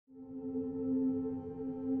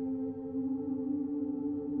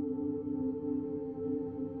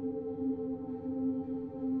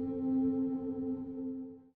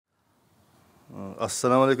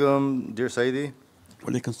Assalamu alaikum, dear Sayyidi.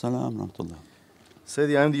 Walaikum salam rahmatullah.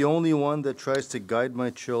 Sayyidi, I'm the only one that tries to guide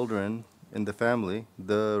my children in the family.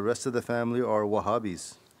 The rest of the family are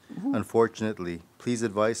Wahabis, unfortunately. Please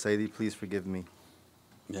advise, Sayyidi, please forgive me.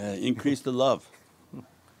 Yeah, increase the love.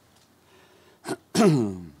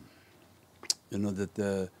 You know that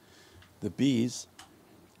the bees,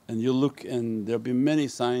 and you look and there'll be many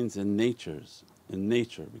signs in nature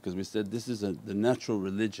because we said this is the natural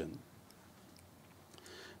religion,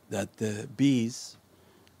 that the bees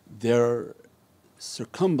they're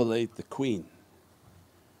circumambulate the queen,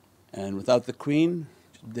 and without the queen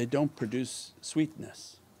they don't produce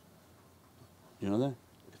sweetness. You know that?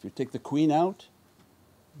 If you take the queen out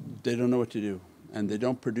they don't know what to do and they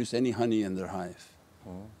don't produce any honey in their hive.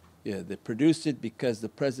 Yeah, they produce it because the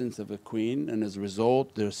presence of a queen, and as a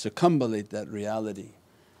result they circumambulate that reality.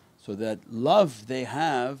 So that love they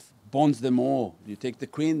have bonds them all. You take the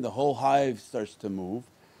queen, the whole hive starts to move.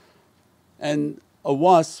 And a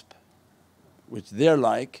wasp, which they're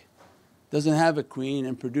like, doesn't have a queen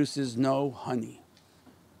and produces no honey,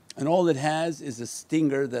 and all it has is a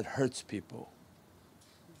stinger that hurts people.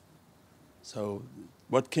 So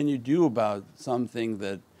what can you do about something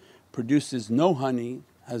that produces no honey,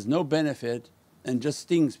 has no benefit and just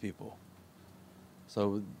stings people?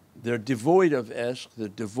 So they're devoid of ishq, they're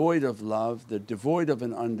devoid of love, they're devoid of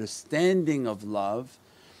an understanding of love,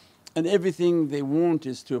 and everything they want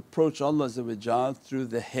is to approach Allah through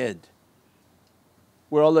the head,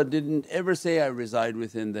 where Allah didn't ever say, I reside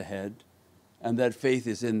within the head and that faith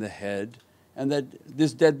is in the head, and that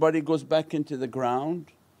this dead body goes back into the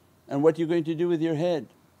ground, and what you're going to do with your head.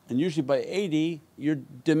 And usually by 80 your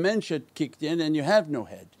dementia kicked in and you have no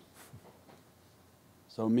head.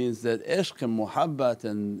 So it means that ishq and muhabbat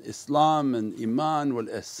and Islam and iman wal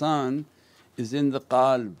ihsan is in the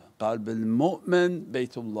qalb. Qalb al-mu'min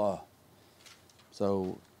baytullah.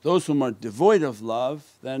 So those whom are devoid of love,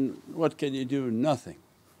 then what can you do? Nothing.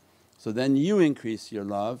 So then you increase your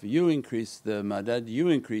love, you increase the madad, you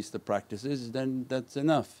increase the practices, then that's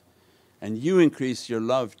enough. And you increase your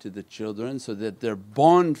love to the children so that their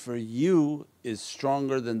bond for you is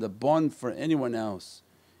stronger than the bond for anyone else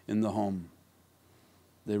in the home.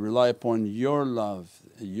 They rely upon your love,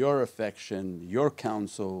 your affection, your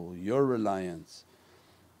counsel, your reliance.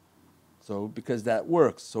 So because that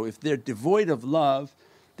works. So if they're devoid of love,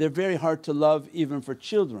 they're very hard to love even for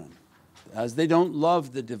children. As they don't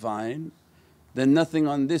love the Divine, then nothing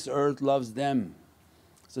on this earth loves them.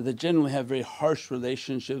 So they generally have very harsh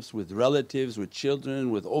relationships with relatives, with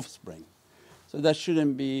children, with offspring. So that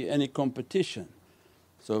shouldn't be any competition.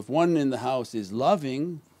 So if one in the house is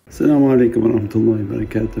loving. As-salamu alaykum wa rahmatullahi wa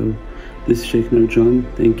barakatuh. This is Shaykh Nurjan.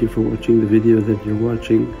 Thank you for watching the video that you're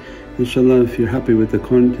watching. Inshallah, if you're happy with the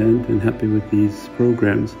content and happy with these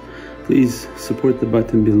programs, please support the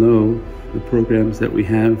button below, the programs that we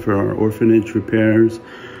have for our orphanage repairs,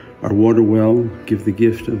 our water well, Give the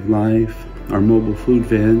Gift of Life, our mobile food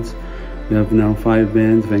vans. We have now 5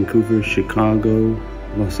 vans: Vancouver, Chicago,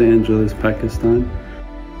 Los Angeles, Pakistan.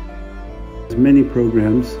 There's many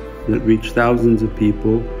programs that reach thousands of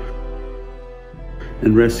people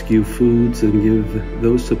and rescue foods and give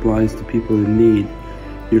those supplies to people in need.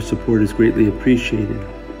 Your support is greatly appreciated.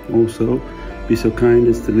 Also, be so kind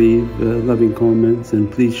as to leave loving comments, and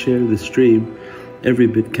please share the stream. Every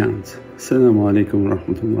bit counts. As-salamu alaykum wa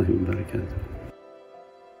rahmatullahi wa barakatuh.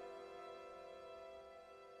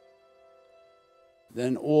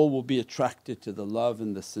 Then all will be attracted to the love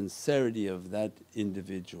and the sincerity of that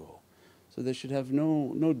individual. So they should have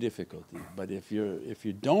no difficulty. But if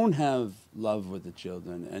you don't have love with the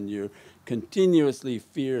children and you're continuously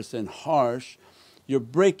fierce and harsh, you're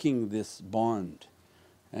breaking this bond.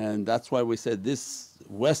 And that's why we said this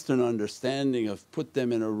Western understanding of put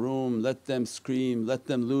them in a room, let them scream, let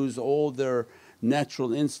them lose all their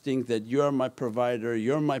natural instinct that you're my provider,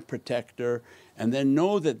 you're my protector, and then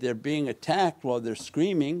know that they're being attacked while they're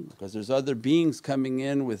screaming, because there's other beings coming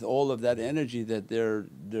in with all of that energy that they're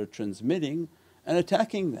transmitting and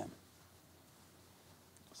attacking them.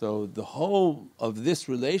 So the whole of this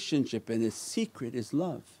relationship and its secret is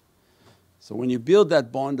love. So when you build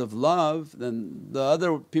that bond of love, then the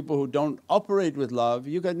other people who don't operate with love,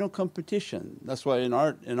 you got no competition. That's why in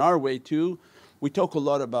our way too, we talk a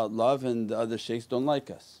lot about love and the other shaykhs don't like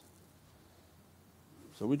us.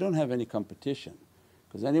 So we don't have any competition,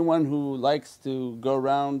 because anyone who likes to go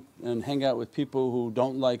around and hang out with people who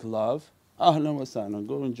don't like love, ahlan wa sahlan,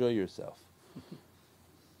 go enjoy yourself.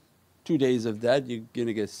 2 days of that you're going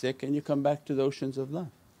to get sick and you come back to the oceans of love.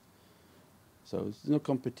 So there's no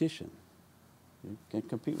competition. You can't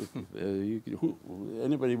compete with people.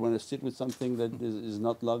 Anybody want to sit with something that is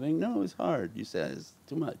not loving? No, it's hard. You say it's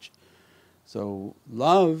too much. So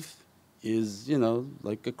love is,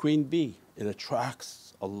 like a queen bee. It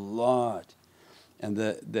attracts a lot. And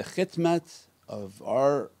the khidmat of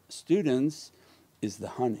our students is the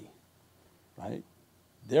honey, right?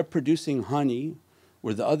 They're producing honey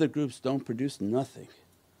where the other groups don't produce nothing,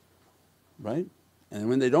 right? And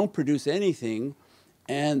when they don't produce anything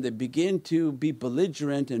and they begin to be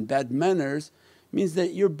belligerent and bad manners, means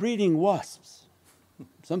that you're breeding wasps.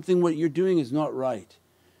 Something what you're doing is not right,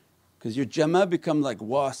 because your jama'ah become like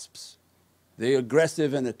wasps. They're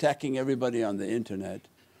aggressive and attacking everybody on the internet.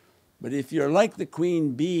 But if you're like the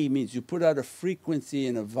queen bee, means you put out a frequency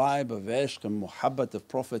and a vibe of ishq and muhabbat of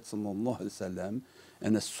Prophet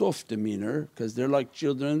and a soft demeanour, because they're like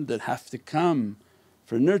children that have to come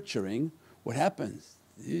for nurturing. What happens?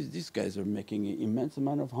 These guys are making an immense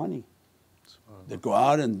amount of honey. They go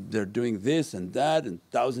out and they're doing this and that and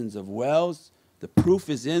thousands of wells. The proof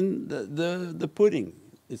is in the pudding,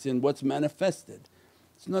 it's in what's manifested.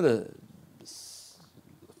 It's not what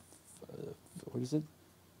is it?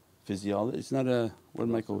 Physiology. It's not a, what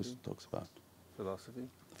Michael always talks about? Philosophy?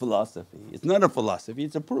 Philosophy. It's not a philosophy,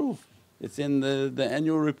 it's a proof. It's in the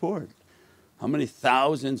annual report. How many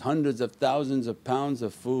thousands, hundreds of thousands of pounds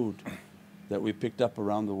of food that we picked up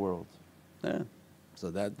around the world. Yeah.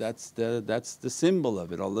 So that's the symbol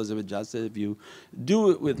of it. Allah said, if you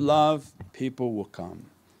do it with love, people will come.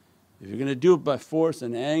 If you're going to do it by force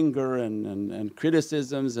and anger and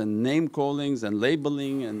criticisms and name callings and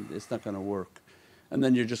labeling, and it's not going to work. And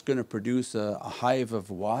then you're just going to produce a hive of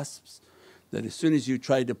wasps that as soon as you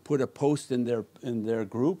try to put a post in their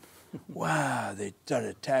group, wow, they start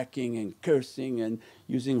attacking and cursing and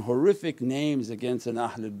using horrific names against an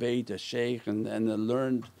Ahlul Bayt, a shaykh and a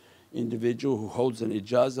learned individual who holds an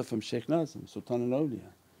ijazah from Shaykh Nurjan, Sultan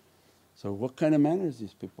al-Awliya. So what kind of manners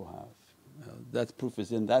these people have? That proof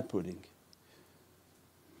is in that pudding.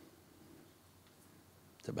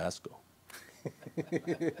 Tabasco.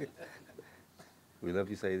 We love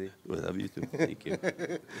you, Sayyidi. We love you too, thank you.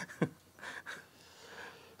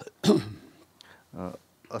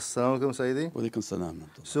 As-salamu alaykum, Sayyidi. Wa alaikum salam.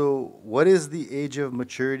 So what is the age of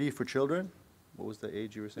maturity for children? What was the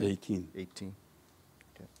age you were saying? 18. 18.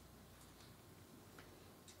 Okay.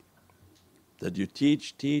 That you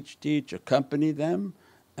teach, accompany them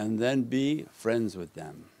and then be friends with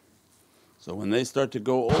them. So when they start to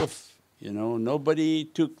go off, nobody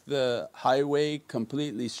took the highway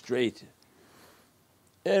completely straight.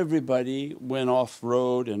 Everybody went off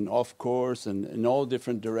road and off course and in all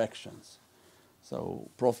different directions. So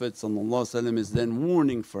Prophet is then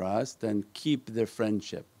warning for us, then keep their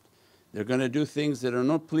friendship. They're going to do things that are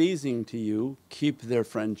not pleasing to you, keep their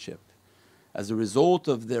friendship. As a result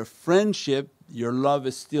of their friendship, your love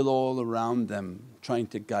is still all around them, trying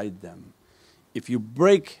to guide them. If you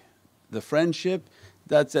break the friendship,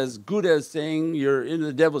 that's as good as saying you're in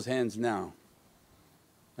the devil's hands now.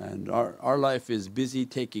 And our life is busy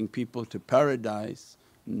taking people to paradise,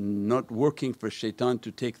 not working for shaitan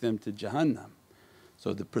to take them to Jahannam.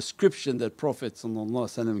 So the prescription that Prophet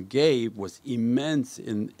gave was immense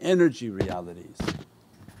in energy realities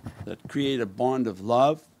that create a bond of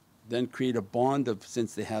love, then create a bond of,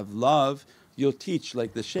 since they have love, you'll teach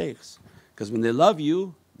like the shaykhs. Because when they love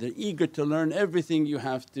you, they're eager to learn everything you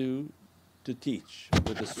have to teach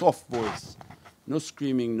with a soft voice. No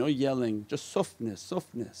screaming, no yelling, just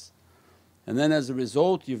softness. And then as a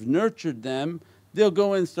result you've nurtured them, they'll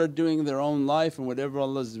go and start doing their own life and whatever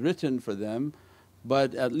Allah's written for them,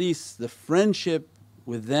 but at least the friendship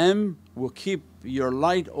with them will keep your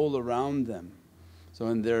light all around them. So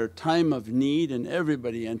in their time of need, and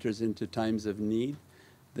everybody enters into times of need,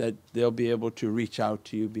 that they'll be able to reach out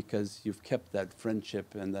to you because you've kept that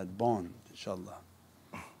friendship and that bond, inshaAllah.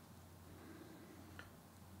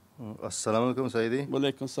 As-salamu alaykum, Sayyidi. Wa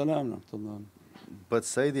alaikum salam rahmatullah. But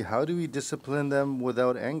Sayyidi, how do we discipline them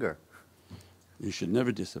without anger? You should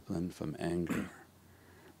never discipline from anger.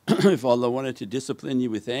 If Allah wanted to discipline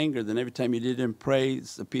you with anger, then every time you didn't pray,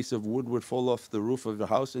 a piece of wood would fall off the roof of the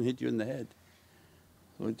house and hit you in the head.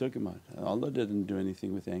 What are you talking about? Allah didn't do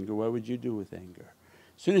anything with anger, why would you do with anger?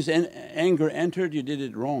 As soon as anger entered, you did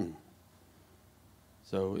it wrong.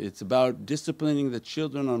 So it's about disciplining the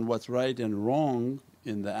children on what's right and wrong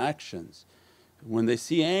in the actions. When they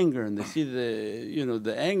see anger and they see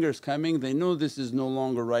the anger's coming, they know this is no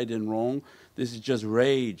longer right and wrong, this is just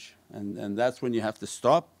rage, and that's when you have to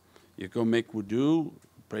stop. You go make wudu,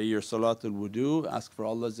 pray your salatul wudu, ask for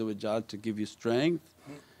Allah to give you strength,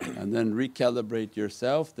 and then recalibrate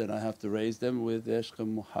yourself that I have to raise them with ishq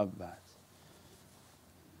and muhabbat.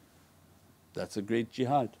 That's a great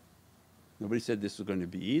jihad. Nobody said this was going to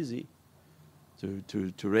be easy.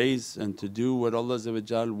 To raise and to do what Allah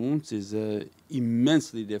wants is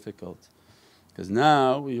immensely difficult, because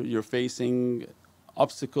now you're facing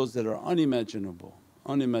obstacles that are unimaginable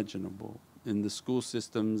in the school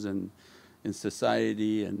systems and in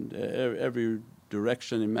society, and every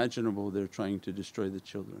direction imaginable they're trying to destroy the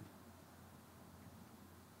children.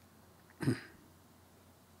 I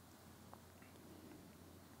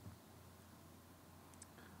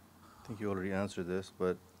think you already answered this,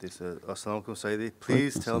 but they said, As-salamu alaykum Sayyidi,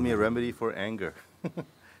 please tell me a remedy for anger.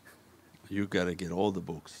 You gotta get all the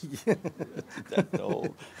books. It's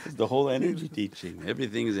the whole energy teaching.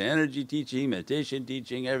 Everything is energy teaching, meditation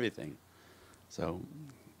teaching, everything. So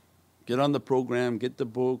get on the program, get the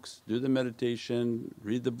books, do the meditation,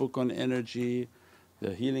 read the book on energy,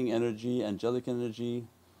 the healing energy, angelic energy.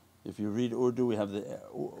 If you read Urdu, we have the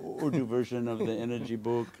Urdu version of the energy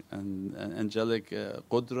book and angelic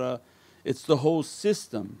qudra. It's the whole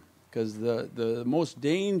system, because the most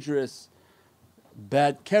dangerous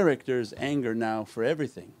bad character is anger now for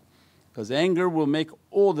everything, because anger will make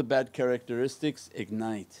all the bad characteristics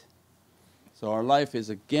ignite. So our life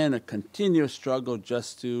is again a continuous struggle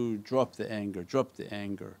just to drop the anger, drop the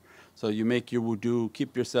anger. So you make your wudu,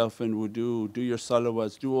 keep yourself in wudu, do your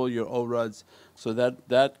salawats, do all your awrads, so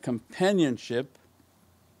that companionship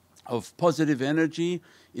of positive energy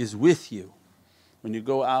is with you. When you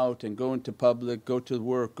go out and go into public, go to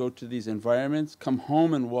work, go to these environments, come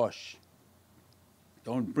home and wash.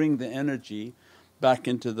 Don't bring the energy back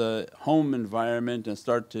into the home environment and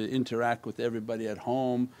start to interact with everybody at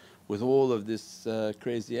home with all of this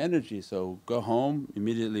crazy energy. So go home,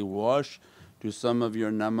 immediately wash, do some of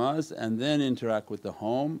your namaz, and then interact with the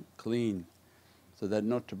home, clean, so that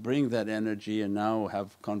not to bring that energy and now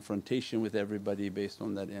have confrontation with everybody based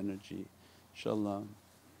on that energy, inshaAllah.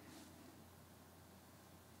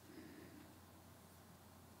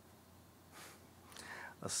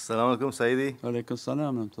 As-salamu alaykum Sayyidi. Walaykum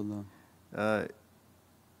as-salam wa rahmatullah.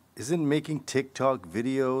 Isn't making TikTok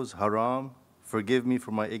videos haram? Forgive me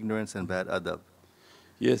for my ignorance and bad adab.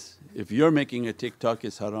 Yes, if you're making a TikTok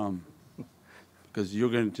it's haram, because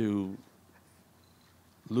you're going to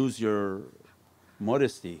lose your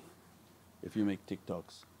modesty if you make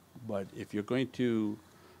TikToks. But if you're going to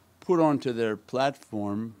put onto their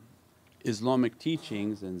platform Islamic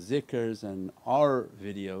teachings and zikrs and our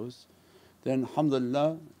videos, then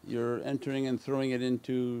alhamdulillah you're entering and throwing it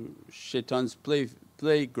into shaitan's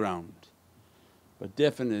playground. But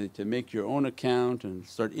definitely to make your own account and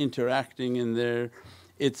start interacting in there,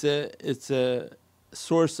 it's a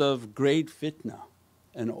source of great fitna.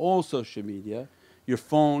 And all social media, your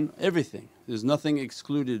phone, everything, there's nothing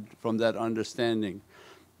excluded from that understanding.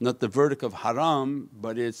 Not the verdict of haram,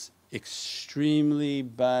 but it's extremely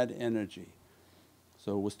bad energy.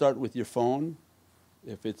 So we'll start with your phone.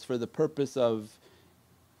 If it's for the purpose of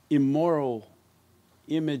immoral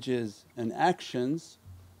images and actions,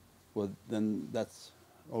 well then that's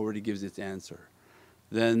already gives its answer.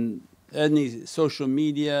 Then any social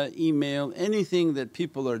media, email, anything that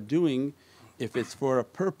people are doing, if it's for a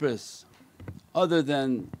purpose other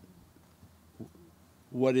than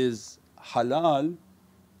what is halal,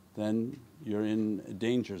 then you're in a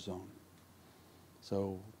danger zone.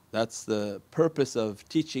 So that's the purpose of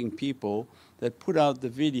teaching people, that put out the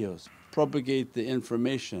videos, propagate the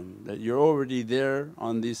information, that you're already there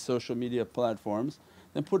on these social media platforms,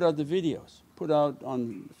 then put out the videos, put out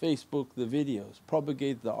on Facebook the videos,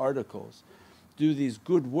 propagate the articles, do these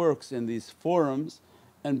good works in these forums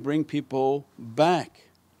and bring people back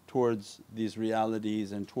towards these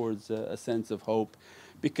realities and towards a sense of hope.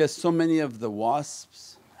 Because so many of the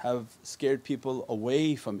wasps have scared people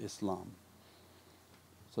away from Islam.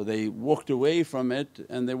 So they walked away from it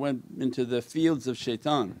and they went into the fields of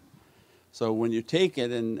shaitan. So when you take it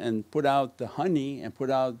and put out the honey and put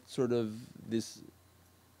out sort of this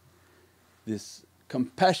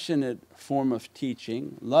compassionate form of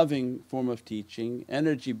teaching, loving form of teaching,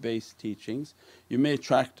 energy based teachings, you may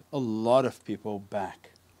attract a lot of people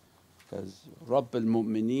back. Because Rabb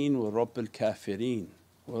al-Mu'mineen wa Rabb al-Kafireen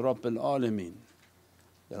wa Rabb al-Alameen,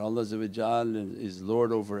 that Allah is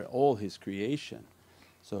Lord over all His creation.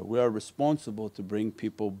 So we are responsible to bring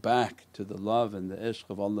people back to the love and the ishq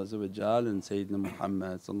of Allah and Sayyidina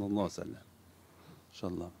Muhammad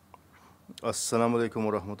inshaAllah. As-salamu alaykum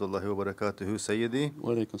wa rahmatullahi wa barakatuhu Sayyidi.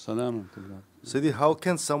 Walaykum as-salam wa rahmatullah. Sayyidi, how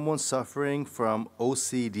can someone suffering from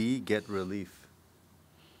OCD get relief?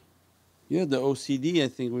 Yeah, the OCD, I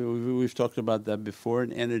think we've talked about that before,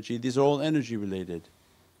 and energy, these are all energy related.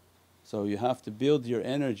 So you have to build your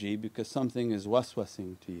energy because something is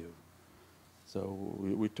waswasing to you. So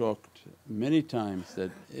we talked many times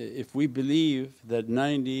that if we believe that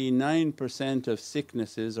 99% of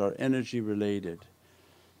sicknesses are energy related,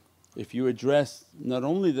 if you address not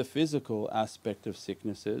only the physical aspect of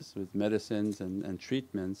sicknesses with medicines and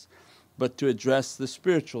treatments, but to address the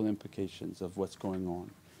spiritual implications of what's going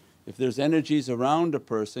on. If there's energies around a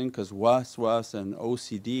person, because waswas and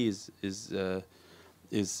OCD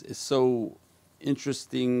is so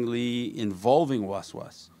interestingly involving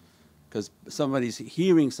waswas, because somebody's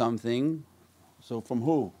hearing something, so from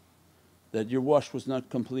who? That your wash was not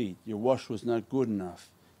complete, your wash was not good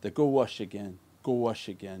enough, that go wash again, go wash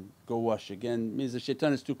again, go wash again, means the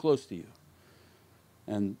shaitan is too close to you.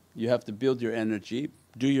 And you have to build your energy,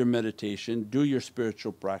 do your meditation, do your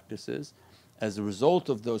spiritual practices. As a result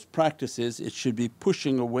of those practices, it should be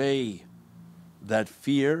pushing away that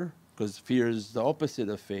fear, because fear is the opposite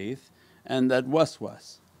of faith, and that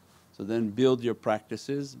waswas. So then build your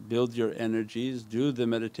practices, build your energies, do the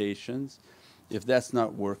meditations. If that's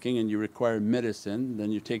not working and you require medicine,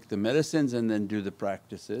 then you take the medicines and then do the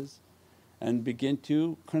practices and begin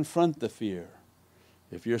to confront the fear.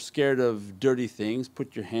 If you're scared of dirty things,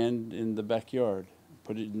 put your hand in the backyard,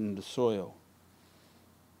 put it in the soil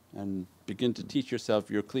and begin to teach yourself,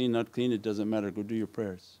 you're clean, not clean, it doesn't matter, go do your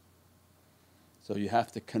prayers. So you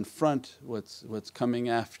have to confront what's coming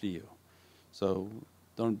after you. So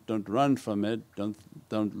don't run from it,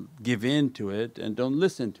 don't give in to it, and don't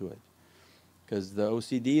listen to it. Because the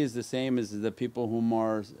OCD is the same as the people whom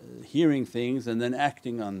are hearing things and then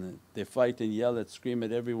acting on it. They fight and yell scream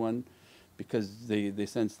at everyone because they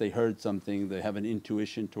sense they heard something, they have an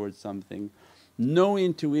intuition towards something. No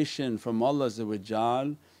intuition from Allah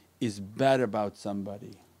is bad about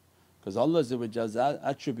somebody, because Allah's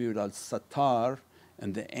attribute al-Sattar,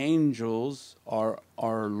 and the angels are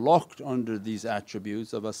locked under these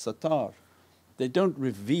attributes of as-Sattar. They don't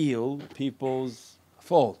reveal people's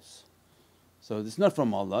faults. So it's not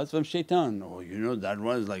from Allah, it's from shaitan. Oh, you know that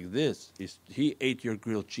one is like this, he ate your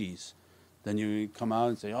grilled cheese. Then you come out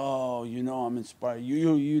and say, oh, you know I'm inspired,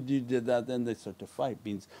 you did that. Then they start to fight.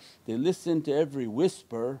 Means they listen to every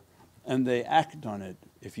whisper and they act on it.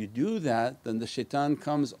 If you do that, then the shaitan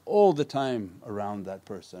comes all the time around that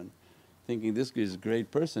person, thinking this is a great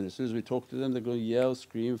person. As soon as we talk to them, they go yell,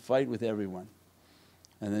 scream, fight with everyone.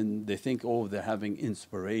 And then they think, oh, they're having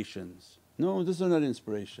inspirations. No, these are not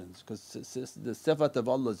inspirations, because the sifat of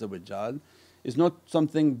Allah is not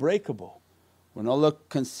something breakable. When Allah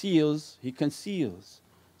conceals, He conceals.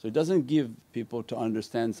 So He doesn't give people to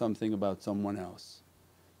understand something about someone else.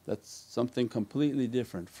 That's something completely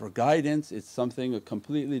different. For guidance, it's something a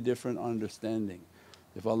completely different understanding.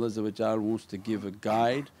 If Allah wants to give a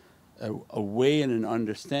guide, a way and an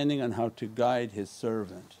understanding on how to guide His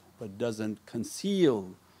servant, but doesn't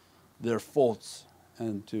conceal their faults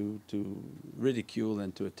and to ridicule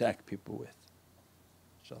and to attack people with,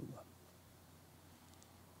 inshaAllah.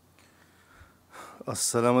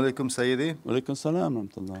 As-salamu alaykum Sayyidi. Walaykum salam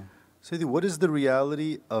rahmatullah. Sayyidi, what is the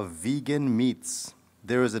reality of vegan meats?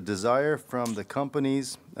 There is a desire from the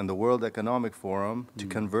companies and the World Economic Forum to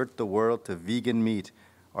convert the world to vegan meat.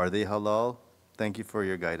 Are they halal? Thank you for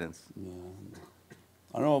your guidance. Yeah.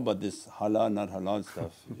 I don't know about this halal, not halal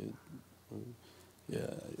stuff.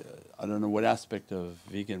 I don't know what aspect of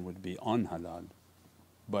vegan would be unhalal.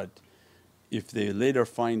 But if they later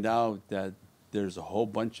find out that there's a whole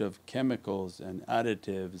bunch of chemicals and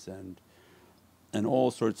additives and all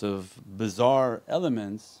sorts of bizarre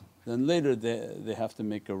elements, then later they have to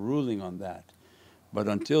make a ruling on that. But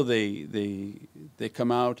until they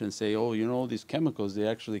come out and say, oh, you know, all these chemicals, they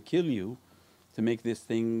actually kill you to make this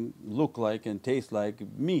thing look like and taste like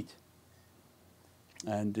meat.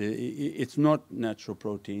 And it's not natural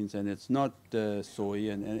proteins and it's not soy,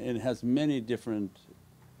 and it has many different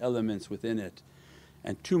elements within it.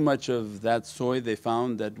 And too much of that soy they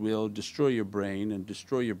found that will destroy your brain and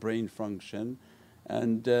destroy your brain function.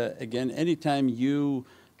 And again, anytime you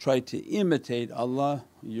try to imitate Allah,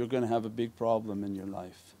 you're going to have a big problem in your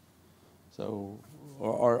life. So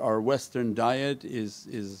our Western diet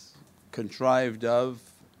is contrived of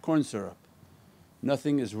corn syrup.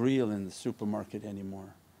 Nothing is real in the supermarket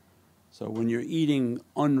anymore. So when you're eating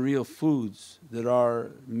unreal foods that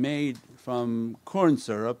are made from corn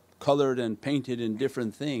syrup, coloured and painted in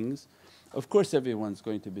different things, of course everyone's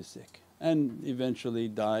going to be sick and eventually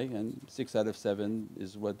die, and 6 out of 7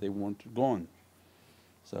 is what they want gone.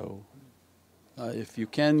 So if you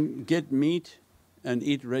can get meat and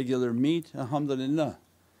eat regular meat, alhamdulillah.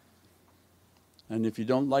 And if you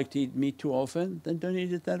don't like to eat meat too often, then don't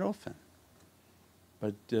eat it that often.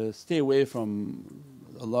 But stay away from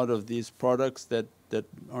a lot of these products that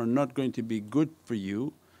are not going to be good for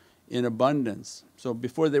you in abundance. So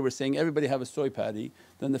before they were saying everybody have a soy patty,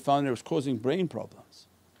 then they found it was causing brain problems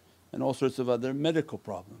and all sorts of other medical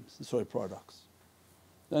problems, the soy products.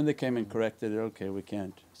 Then they came and corrected it, okay we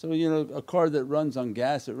can't. So a car that runs on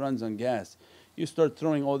gas, it runs on gas. You start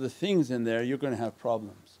throwing all the things in there, you're going to have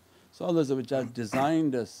problems. So Allah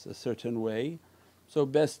designed us a certain way, so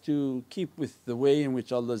best to keep with the way in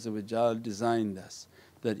which Allah designed us,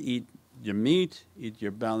 that eat your meat, eat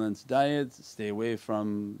your balanced diets, stay away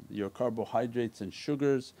from your carbohydrates and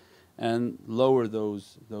sugars, and lower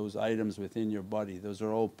those items within your body. Those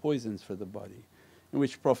are all poisons for the body. In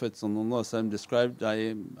which Prophet described,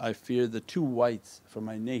 I fear the two whites for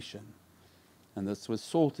my nation, and that's with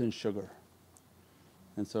salt and sugar.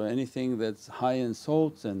 And so anything that's high in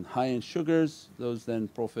salts and high in sugars, those then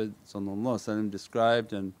Prophet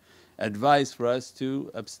described and advised for us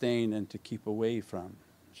to abstain and to keep away from,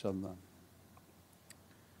 inshaAllah.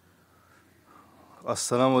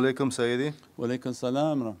 As-salamu alaykum Sayyidi. Wa alaykum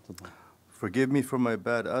salam rahmatullah. Forgive me for my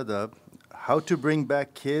bad adab. How to bring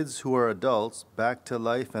back kids who are adults back to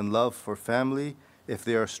life and love for family if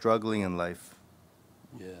they are struggling in life?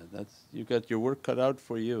 Yeah, you got your work cut out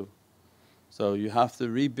for you. So you have to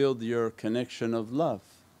rebuild your connection of love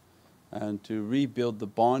and to rebuild the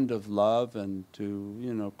bond of love and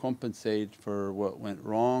to compensate for what went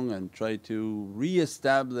wrong and try to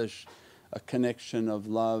re-establish a connection of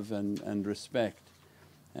love and respect.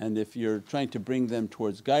 And if you're trying to bring them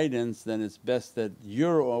towards guidance, then it's best that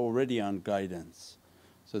you're already on guidance,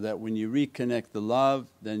 so that when you reconnect the love,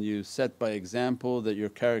 then you set by example that your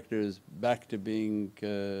character is back to being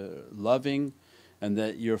loving, and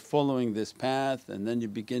that you're following this path, and then you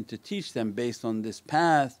begin to teach them based on this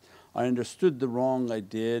path. I understood the wrong I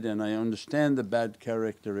did and I understand the bad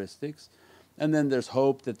characteristics, and then there's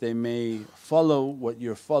hope that they may follow what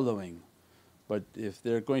you're following. But if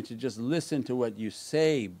they're going to just listen to what you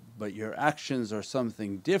say but your actions are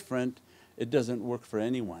something different, it doesn't work for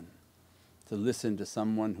anyone to listen to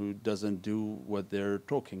someone who doesn't do what they're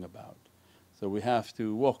talking about. So we have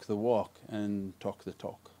to walk the walk and talk the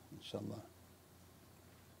talk, inshaAllah.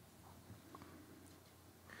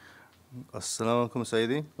 As-salamu alaykum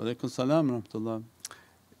Sayyidi. Wa alaykum salam rahmatullah.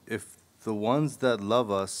 If the ones that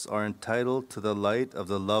love us are entitled to the light of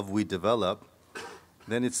the love we develop,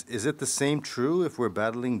 then is it the same true if we're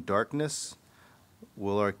battling darkness?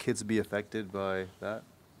 Will our kids be affected by that?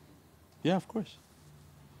 Yeah, of course.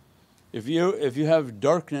 If you have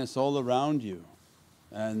darkness all around you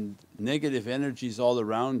and negative energies all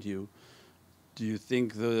around you, do you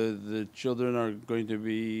think the children are going to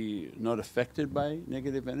be not affected by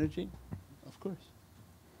negative energy? Of course.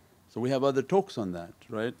 So we have other talks on that,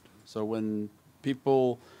 right? So when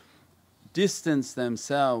people distance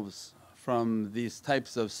themselves from these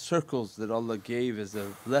types of circles that Allah gave as a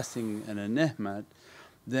blessing and a ni'mat,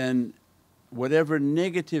 then whatever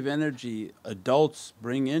negative energy adults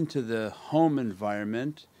bring into the home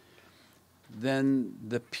environment, then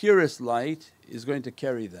the purest light is going to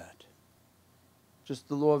carry that. Just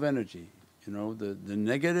the law of energy, the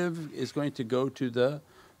negative is going to go to the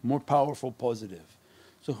more powerful positive.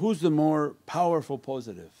 So who's the more powerful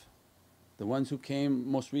positive? The ones who came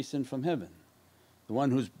most recent from heaven. The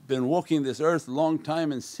one who's been walking this earth a long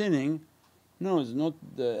time and sinning, no, is not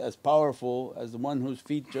as powerful as the one whose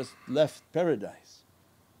feet just left paradise.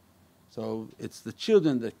 So it's the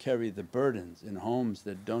children that carry the burdens in homes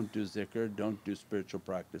that don't do zikr, don't do spiritual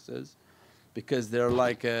practices, because they're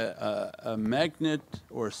like a magnet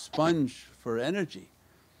or sponge for energy.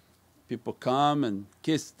 People come and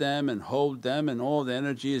kiss them and hold them and all the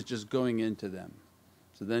energy is just going into them.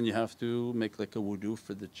 So then you have to make like a wudu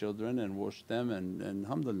for the children and wash them and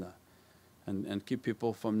alhamdulillah, and keep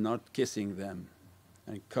people from not kissing them,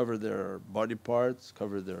 and cover their body parts,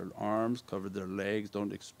 cover their arms, cover their legs,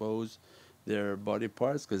 don't expose their body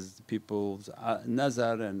parts, because people's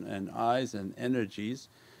nazar and eyes and energies,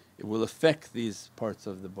 it will affect these parts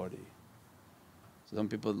of the body. So some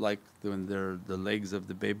people like when the legs of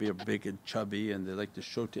the baby are big and chubby and they like to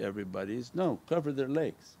show to everybody. No, cover their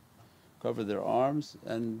legs, cover their arms,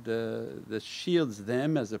 and that shields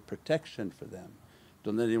them as a protection for them.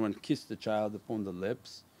 Don't let anyone kiss the child upon the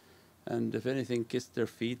lips, and if anything kiss their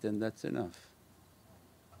feet, and that's enough.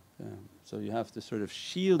 So you have to sort of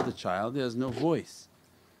shield the child, he has no voice.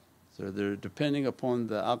 So they're depending upon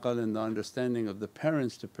the aql and the understanding of the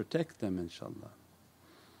parents to protect them, inshaAllah.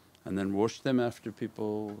 And then wash them after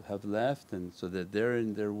people have left, and so that they're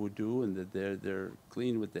in their wudu and that they're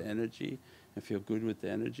clean with the energy and feel good with the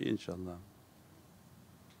energy, inshaAllah.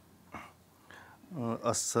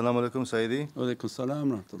 As-salamu alaykum Sayyidi. Wa alaykum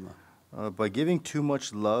salam rahmatullah. By giving too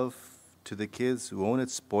much love to the kids, won't it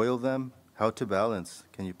spoil them? How to balance?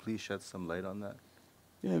 Can you please shed some light on that?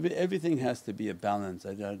 Yeah, everything has to be a balance.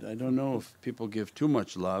 I don't know if people give too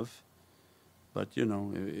much love, but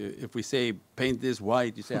if we say paint this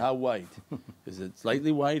white, you say how white? Is it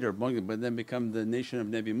slightly white or more? But then become the nation of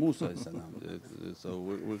Nabi Musa. So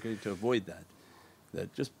we're going to avoid that.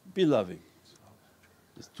 That just be loving.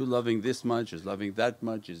 Is too loving this much, is loving that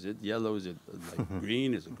much, is it yellow, is it like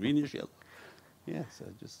green, is it greenish yellow? Yeah, so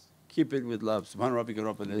just keep it with love. Subhana rabbika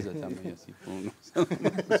rabbil izzati amma yasifoon.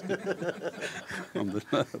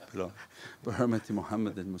 Alhamdulillah rabbil alamin. Bi hurmati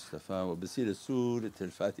Muhammadan Mustafa wa basira Surat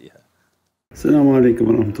al-Fatiha. As-salamu alaykum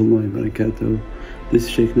wa rahmatullahi wa barakatuh. This is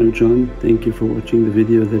Shaykh Nurjan. Thank you for watching the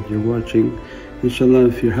video that you're watching. Inshallah,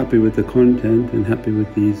 if you're happy with the content and happy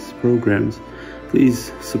with these programs,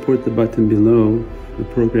 please support the button below. The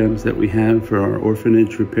programs that we have for our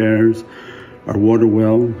orphanage repairs, our water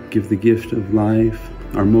well, Give the Gift of Life,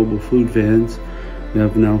 our mobile food vans. We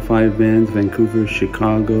have now 5 vans: Vancouver,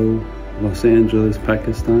 Chicago, Los Angeles,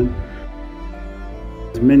 Pakistan.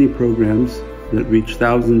 There's many programs that reach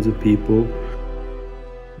thousands of people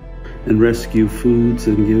and rescue foods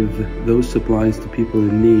and give those supplies to people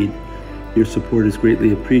in need. Your support is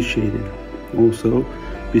greatly appreciated. Also,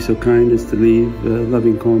 be so kind as to leave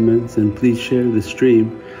loving comments and please share the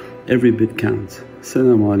stream. Every bit counts.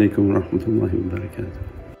 As-salamu alaykum wa rahmatullahi wa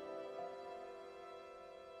barakatuh.